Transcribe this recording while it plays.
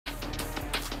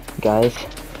guys.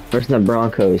 Versus the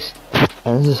Broncos.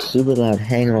 Oh, this is super loud.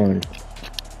 Hang on.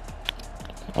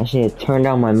 I should have turned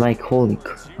down my mic. Holy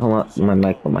oh, not my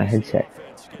mic, but my headset.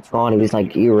 God, it was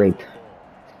like ear rape.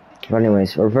 But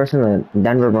anyways, we're versus the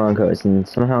Denver Broncos, and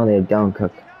somehow they have Dalvin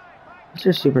Cook. Who's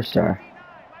their superstar?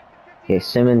 Okay,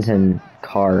 Simmons and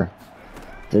Carr.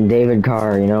 It's a David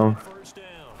Carr, you know?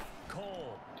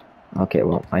 Okay,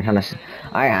 well, I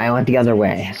went the other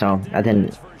way, so I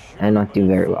did not do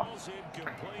very well.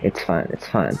 It's fine, it's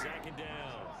fine.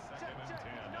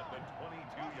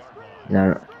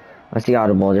 No, what's the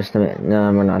audible? Just a minute.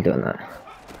 No, we're not doing that.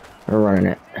 We're running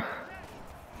it.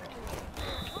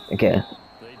 Okay.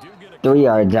 3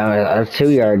 yards, that was 2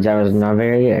 yards, that was not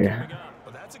very good.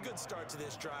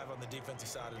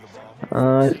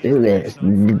 Let's do this.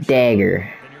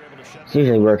 Dagger. This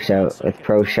usually works out with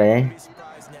Prochet.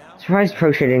 Surprised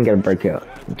Prochet didn't get a breakout. Are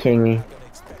you kidding me?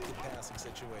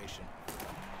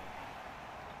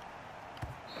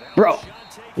 Bro!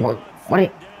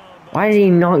 Why did he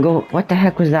not go? What the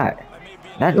heck was that?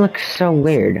 That looks so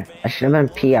weird. I should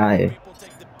have been PI.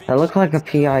 That looked like a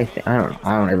PI thing. I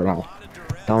don't even know.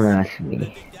 Don't ask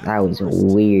me. That was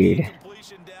weird.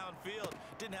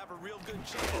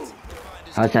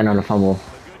 I was on a fumble.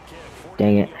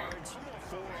 Dang it.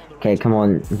 Okay, come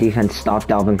on. Defense, stop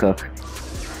Dalvin Cook.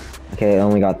 Okay, they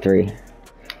only got 3.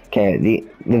 Okay,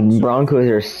 the Broncos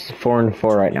are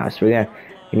 4-4 right now, so we gotta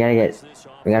get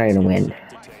a win.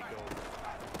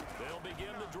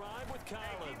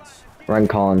 Run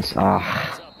Collins.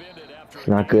 Ah, it's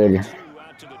not good.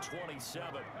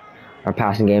 Our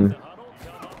passing game.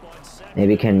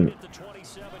 Maybe can.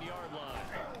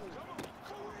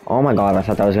 Oh my God! I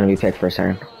thought that was gonna be picked for a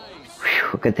second.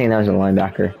 Whew, good thing that was a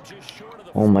linebacker.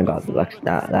 Oh my God!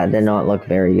 That did not look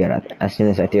very good as soon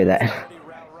as I threw that.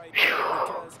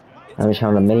 I was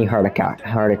having a mini heart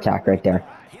attack right there,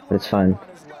 but it's fine.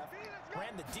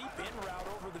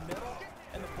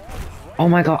 Oh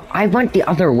my God! I went the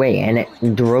other way and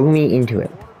it drove me into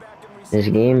it. This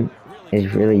game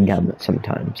is really dumb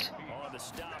sometimes.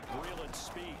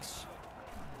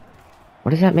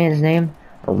 What is that man's name?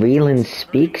 Reeland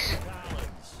Speaks?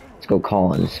 Let's go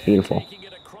Collins. Beautiful.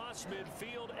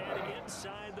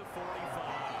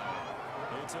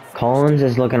 Collins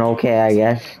is looking okay, I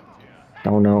guess.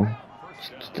 Don't know.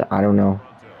 I don't know.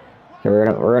 Okay, we're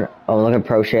gonna oh, look at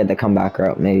Prochet at the comeback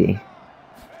route, maybe.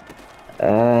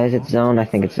 Is it zone? I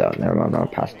think it's zone. Never mind, I'm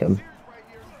past him.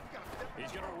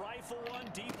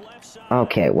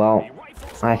 Okay, well,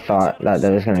 I thought that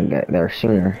was gonna get there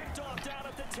sooner.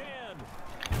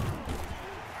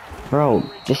 Bro,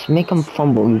 just make him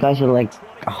fumble. You guys are like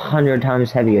 100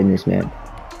 times heavier than this man.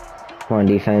 Come on,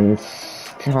 defense.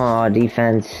 Aw,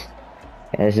 defense.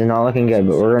 Yeah, this is not looking good,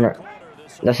 but we're gonna.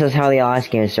 This is how the last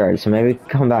game started, so maybe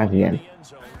come back again.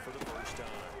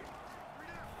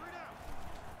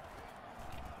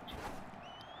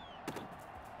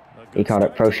 He caught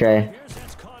it. Prochet.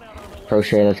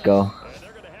 Prochet, let's go.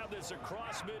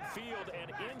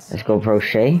 Let's go,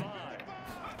 Prochet.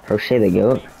 Prochet the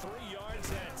GOAT.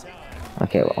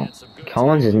 Okay, well,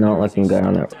 Collins is not looking good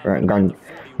on the run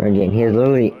game. He has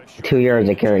literally 2 yards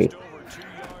of carry.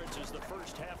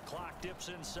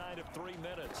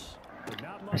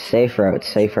 Safe routes,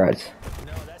 safe routes.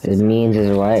 His means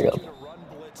is wide open.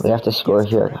 We have to score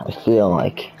here, I feel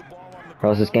like. Or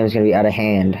else this game's gonna be out of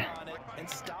hand.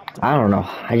 I don't know.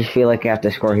 I just feel like I have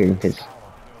to score here because.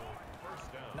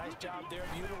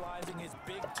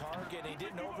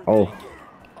 Oh.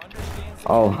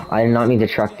 Oh, I did not mean to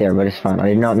truck there, but it's fine. I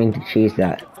did not mean to cheese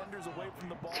that.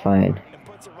 It's fine.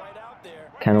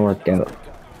 Kind of worked out.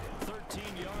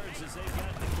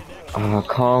 Oh,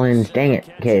 Collins. Dang it.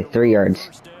 Okay, 3 yards.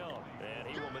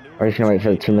 We're just gonna wait for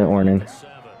the 2-minute warning.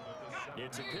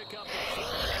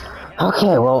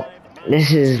 Okay, well,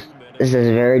 this is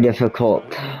very difficult.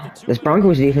 This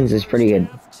Broncos defense is pretty good.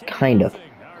 Kind of.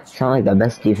 It's not like the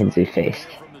best defense we faced.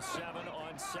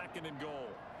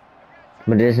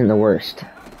 But it isn't the worst.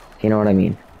 You know what I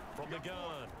mean?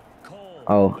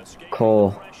 Oh,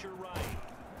 Cole.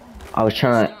 I was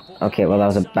trying to. Okay, well, that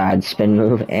was a bad spin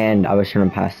move, and I was trying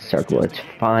to pass the circle. It's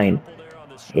fine.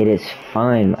 It is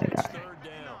fine, my guy.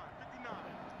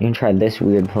 You can try this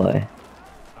weird play.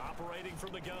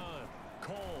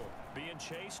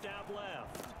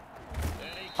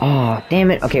 Oh,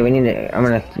 damn it. Okay, we need to. I'm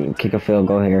gonna kick a field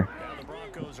goal here.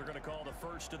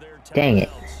 Dang it.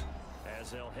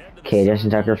 Okay, Justin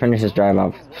Tucker finishes drive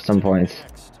off some points.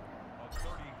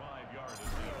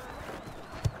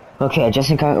 Okay,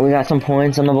 Justin Tucker, we got some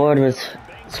points on the board. It's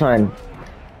fine.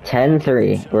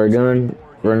 10-3.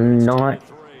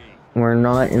 We're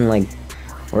not in like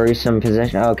worrisome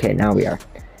position. Okay, now we are.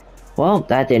 Well,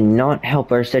 that did not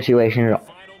help our situation at all.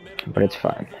 But it's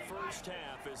fine.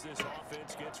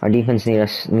 Our defense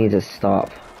needs to stop.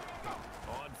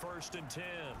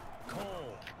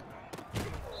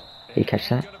 Did you catch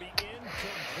that?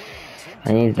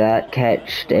 I need that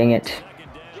catch. Dang it.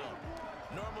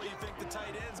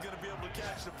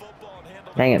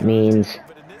 Dang it means.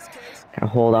 Gotta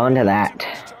hold on to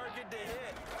that.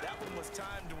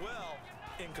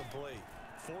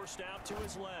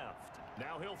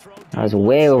 I was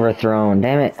way overthrown.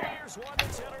 Damn it.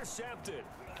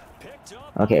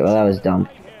 Okay, well that was dumb.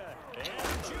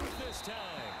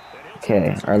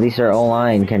 Okay, or at least our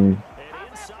O-line can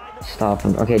stop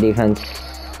him. Okay, defense.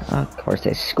 Of course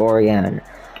they score again.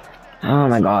 Oh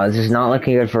my god, this is not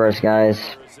looking good for us, guys.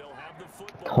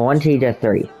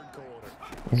 20-3.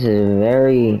 This is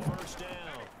very...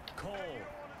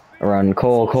 Run,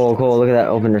 Cole, look at that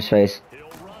opener space.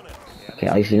 Okay,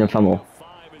 at least he didn't fumble.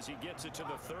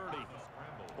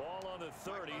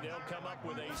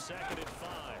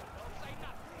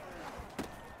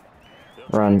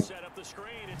 Run.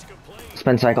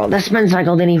 Spin cycle. The spin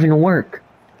cycle didn't even work.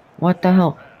 What the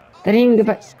hell? They didn't even get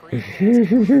back.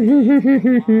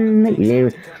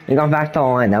 We got back to the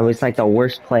line. That was like the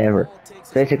worst play ever.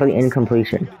 It's basically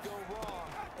incompletion.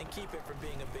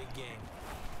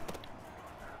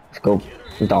 Let's go,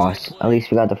 Doss. At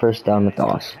least we got the first down with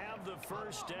Doss.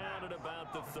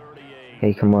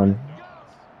 Hey, come on.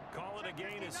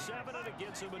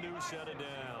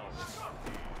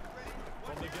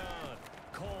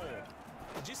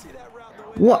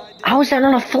 What? How is that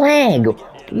not a flag?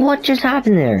 What just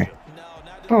happened there?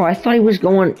 Bro, I thought he was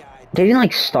going... Did he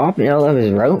like stop in the middle of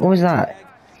his route? What was that?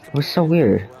 It was so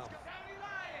weird.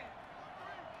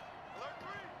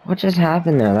 What just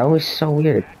happened there? That was so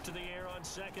weird.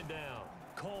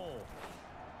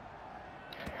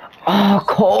 Oh,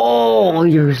 Cole!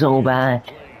 You're so bad.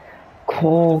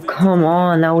 Cole, come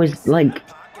on. That was like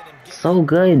so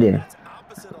good.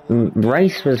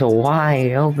 Rice was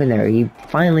wide open there. He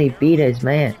finally beat his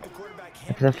man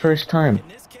for the first time.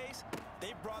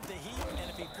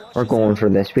 We're going for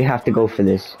this. We have to go for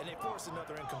this.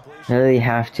 We really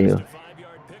have to.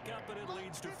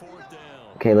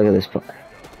 Okay, look at this play.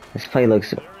 This play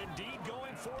looks...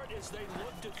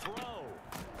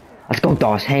 Let's go,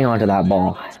 Doss. Hang on to that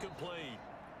ball.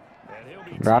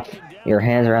 Wrap your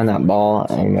hands around that ball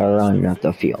and you're running up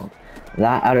the field.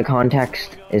 That out of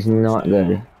context is not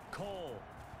good.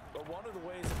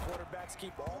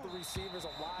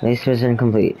 This was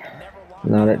incomplete.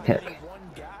 Not at pick.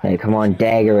 Hey, come on,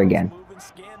 dagger again.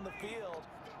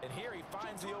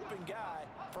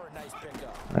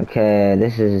 Okay,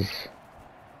 this is...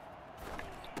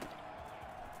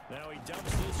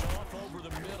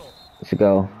 Let's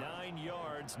go.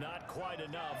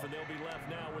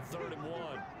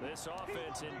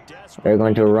 They're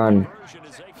going to run.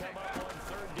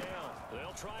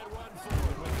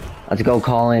 Let's go,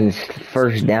 Collins.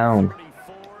 First down.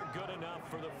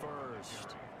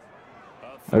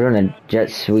 We're doing a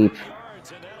jet sweep.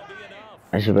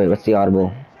 I should wait. What's the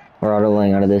audible? We're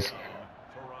audibling out of this.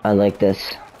 I like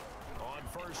this.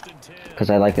 Because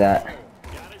I like that.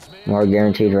 More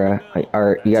guaranteed yards.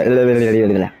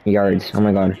 Oh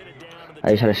my god. I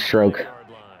just had a stroke.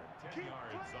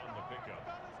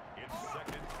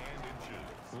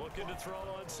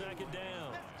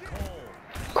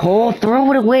 Cole,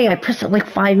 throw it away. I pressed it like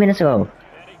 5 minutes ago.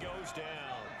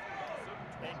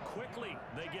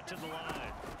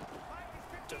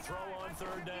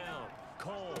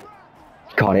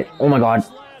 Caught it. Oh my god.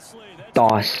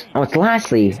 Doss. Oh, it's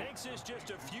Lastly.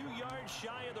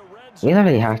 We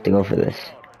literally have to go for this.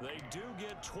 They do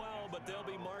get 12, but they'll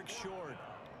be marked short.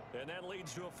 And that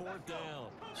leads to a fourth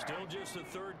down. Still just the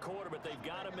third quarter, but they've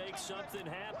got to make something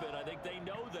happen. I think they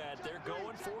know that. They're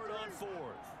going for it on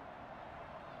fourth.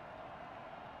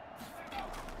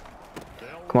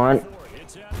 Come on.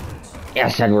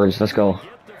 Yes, Edwards. Let's go.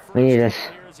 We need this.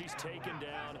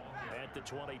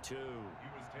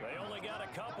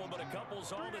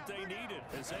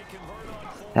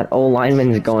 That old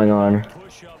lineman's going on.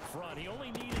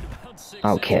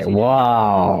 Okay,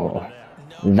 wow.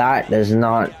 That does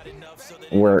not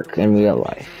work in real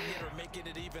life.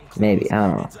 Maybe, I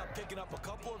don't know.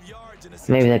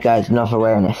 Maybe that guy's enough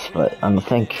awareness, but I don't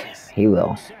think he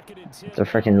will. It's a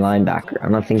freaking linebacker. I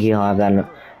don't think he'll have that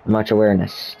much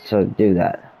awareness to do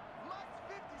that.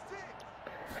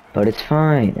 But it's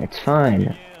fine, it's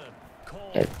fine.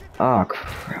 Oh,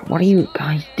 crap. What are you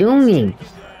guys doing?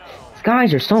 These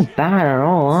guys are so bad on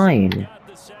all line.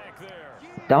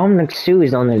 Dominic Sue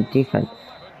is on the defense.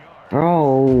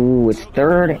 Bro, it's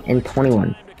 3rd and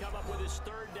 21.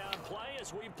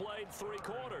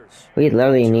 We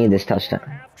literally need this touchdown.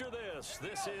 After this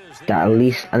is At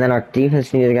least, and then our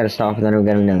defense needs to get a stop, and then we'll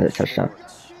get another touchdown.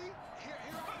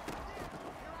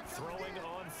 throwing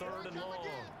on 3rd and long.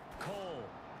 Cole.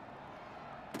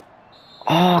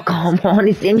 Oh, come on,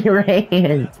 it's in your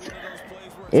hands.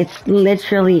 It's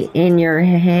literally in your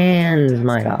hands,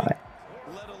 my guy.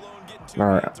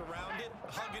 Alright.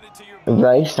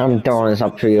 Rice, I'm throwing this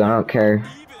up to you, I don't care.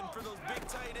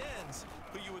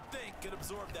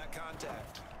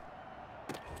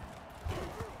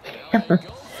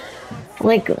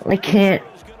 like can't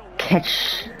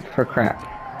catch for crap.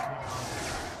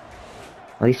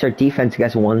 At least our defense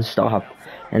gets one stop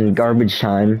and garbage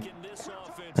time.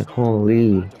 Like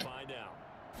holy.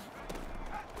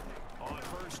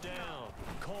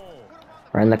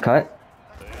 Right in the cut.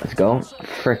 Let's go.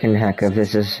 Frickin' heck if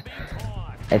this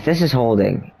is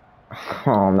holding.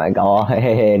 Oh my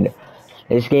god.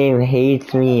 This game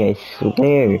hates me, I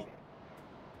swear.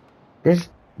 This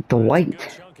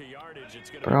Dwight.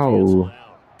 Bro.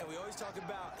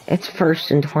 It's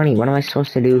 1st and 20. What am I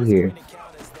supposed to do here?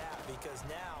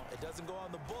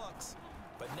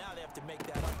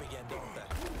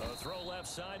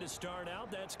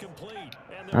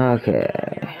 Okay.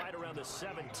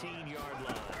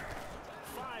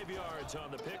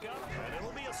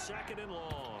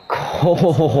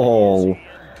 Cole.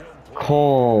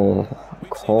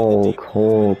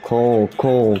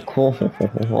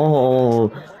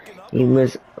 He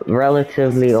was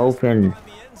relatively open.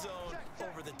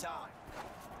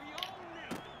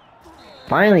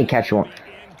 Finally catch one.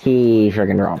 He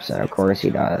freaking drops it. Of course he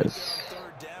does.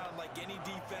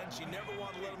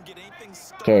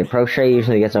 Okay, Prochet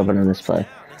usually gets open in this play.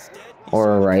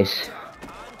 Or Rice.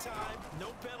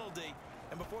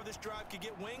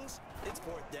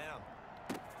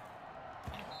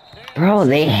 Bro,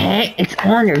 it's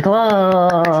on your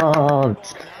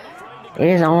gloves. It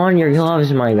is on your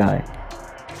gloves, my guy.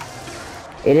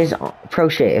 It is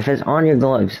Prochet. If it's on your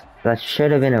gloves, that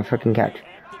should have been a freaking catch.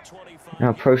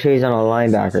 Now Prochet's on a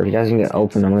linebacker. If he doesn't get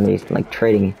open, I'm gonna be like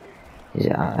trading his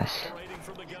ass.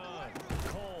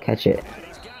 Catch it.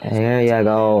 There you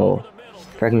go.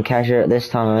 Freaking catch it this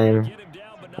time.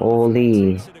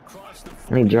 Holy.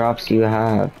 How many drops do you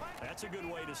have? That's a good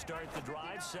way to start the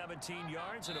drive. 17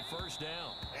 yards and a first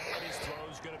down.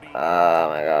 Oh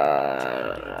my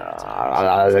god.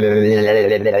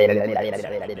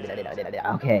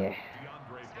 Okay.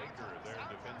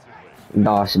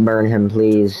 Doss, burn him,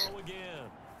 please.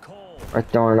 We're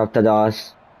throwing it up to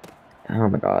Doss. Oh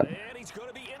my god.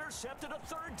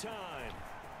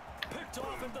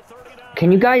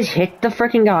 Can you guys hit the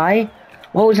freaking guy?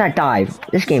 What was that dive?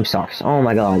 This game sucks. Oh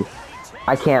my god.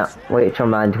 I can't wait till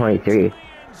Madden 23.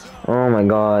 Oh my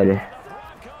god.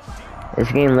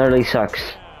 This game literally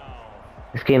sucks.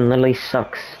 This game literally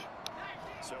sucks.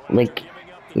 Like,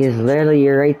 he's literally,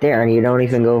 you're right there and you don't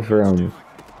even go for him.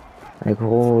 Like,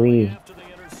 holy.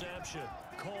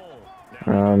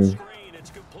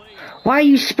 Why are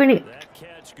you spinning?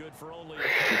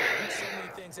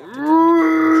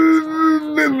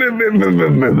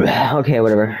 Okay,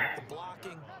 whatever.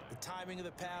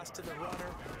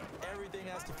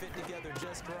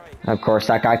 Of course,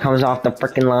 that guy comes off the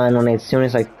freaking line as soon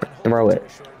as I throw it.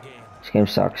 This game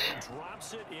sucks.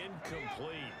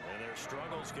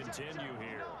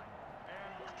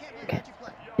 Okay.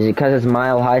 Is it because it's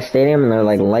Mile High Stadium and they're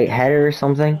like lightheaded or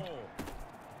something?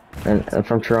 And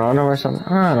from Toronto or something?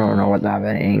 I don't know what's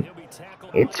happening.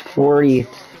 It's 40.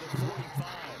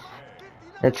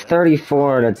 It's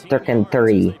 34 to freaking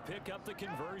 30.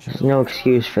 There's no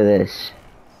excuse for this.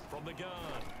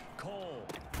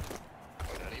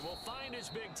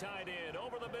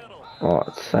 Oh,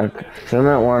 it's like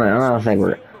 2-minute warning. I don't think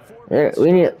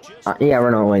we need. Yeah,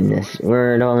 we're not winning this.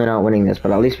 We're totally not winning this,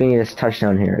 but at least we need this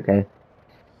touchdown here, okay?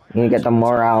 We need to get the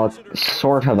morale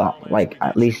sort of up, like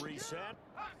at least.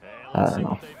 I don't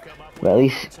know, but at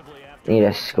least we need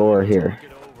a score here.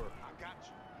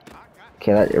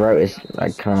 Okay, that route is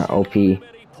like kind of OP.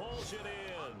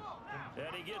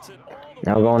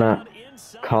 Now we're going to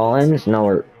Collins. No,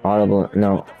 we're audible.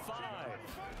 No.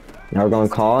 Now we're going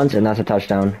Collins, and that's a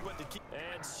touchdown.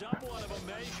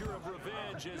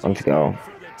 Let's go.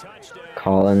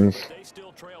 Collins.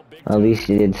 At least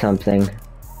he did something.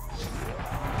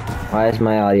 Why is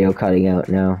my audio cutting out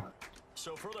now?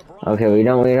 Okay, we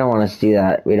don't want to see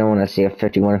that. We don't want to see a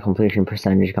 51 completion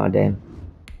percentage, goddamn.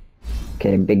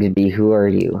 Okay, Bigsby, who are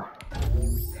you?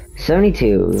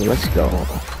 72, let's go.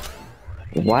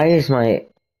 Why is my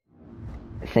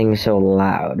thing so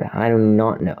loud? I do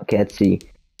not know. Okay, let's see.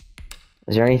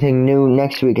 Is there anything new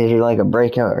next week? Is there like a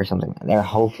breakout or something? There,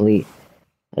 hopefully.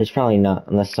 There's probably not,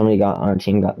 unless somebody on our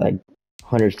team got like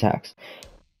 100 sacks.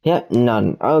 Yep,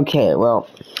 none. Okay, well,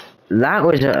 that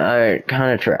was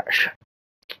kind of trash.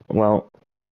 Well,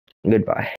 goodbye.